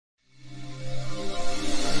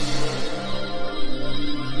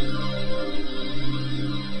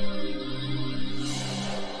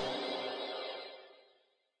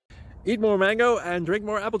Eat more mango and drink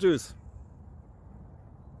more apple juice.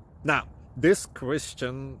 Now, this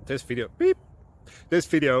video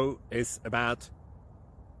is about...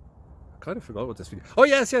 I kind of forgot what this video... Oh,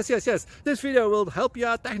 yes. This video will help you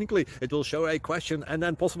out technically. It will show a question and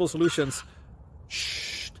then possible solutions.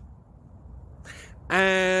 Shh.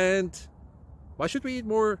 And why should we eat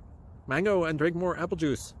more mango and drink more apple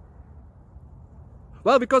juice?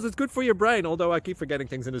 Well, because it's good for your brain, although I keep forgetting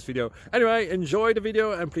things in this video. Anyway, enjoy the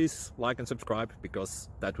video and please like and subscribe, because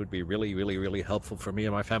that would be really, really, really helpful for me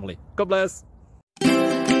and my family. God bless!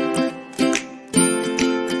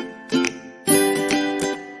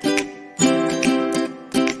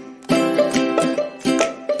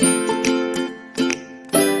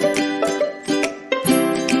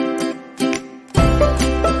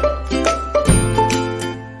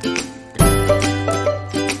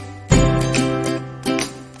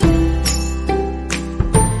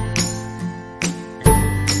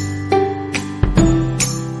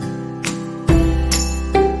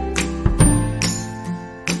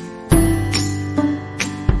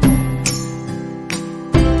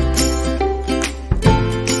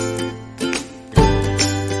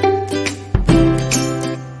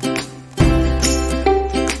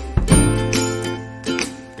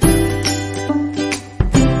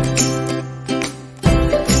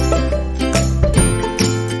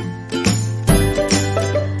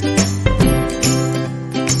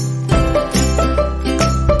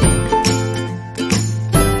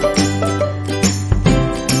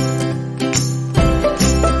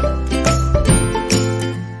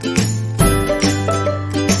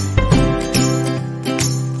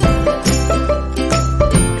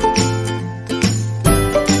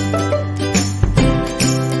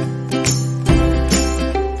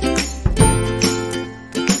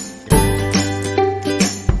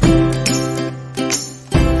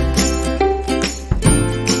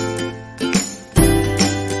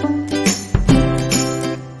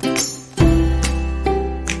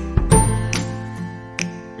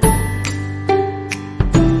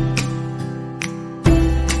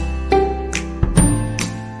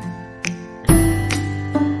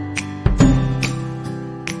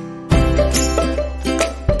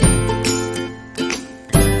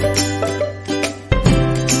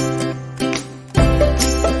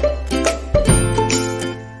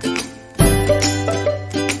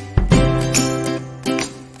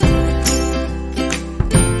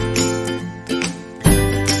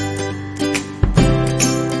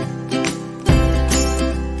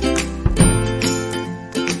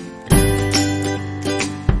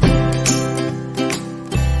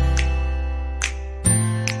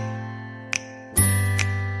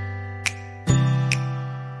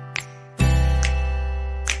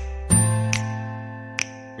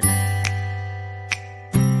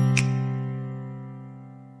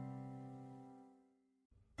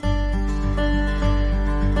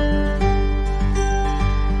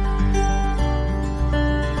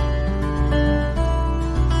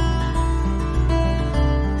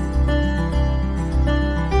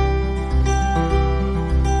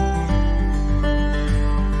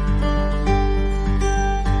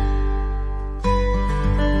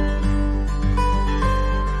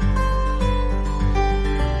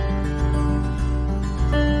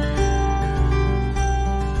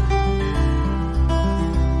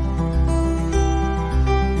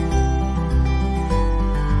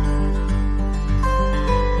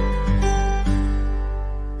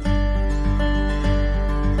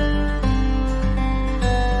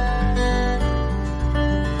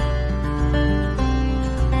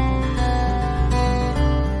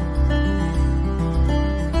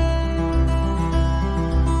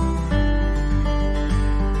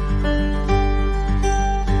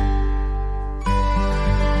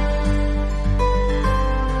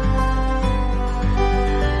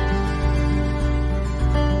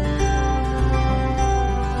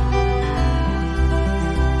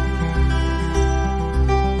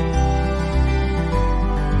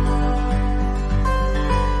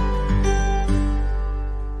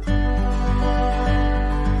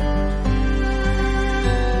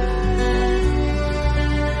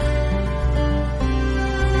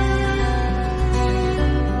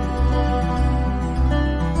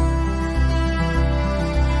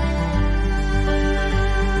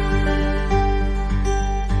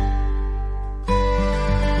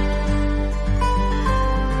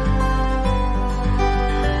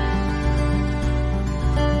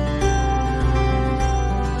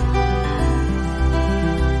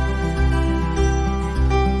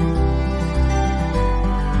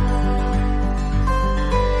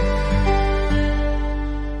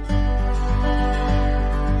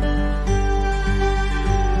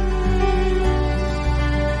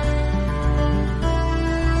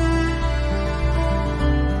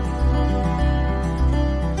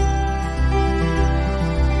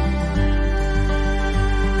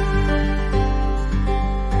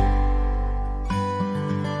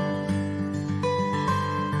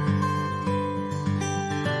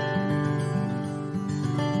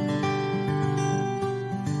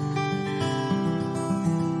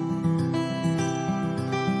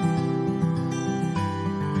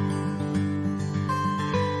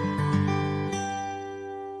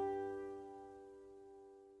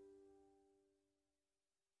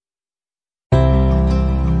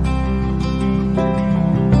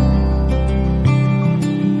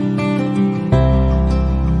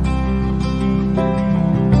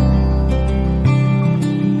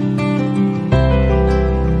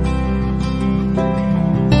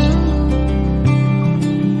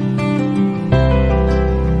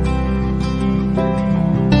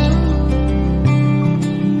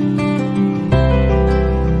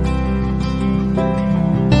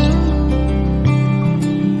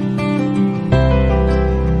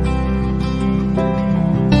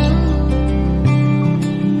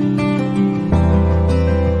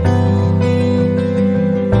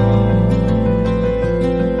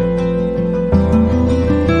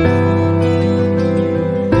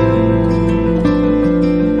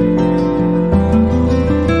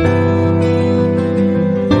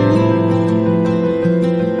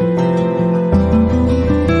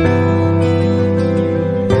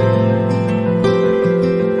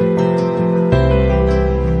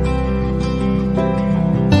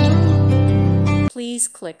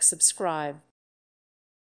 subscribe.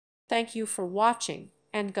 Thank you for watching,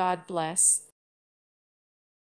 and God bless.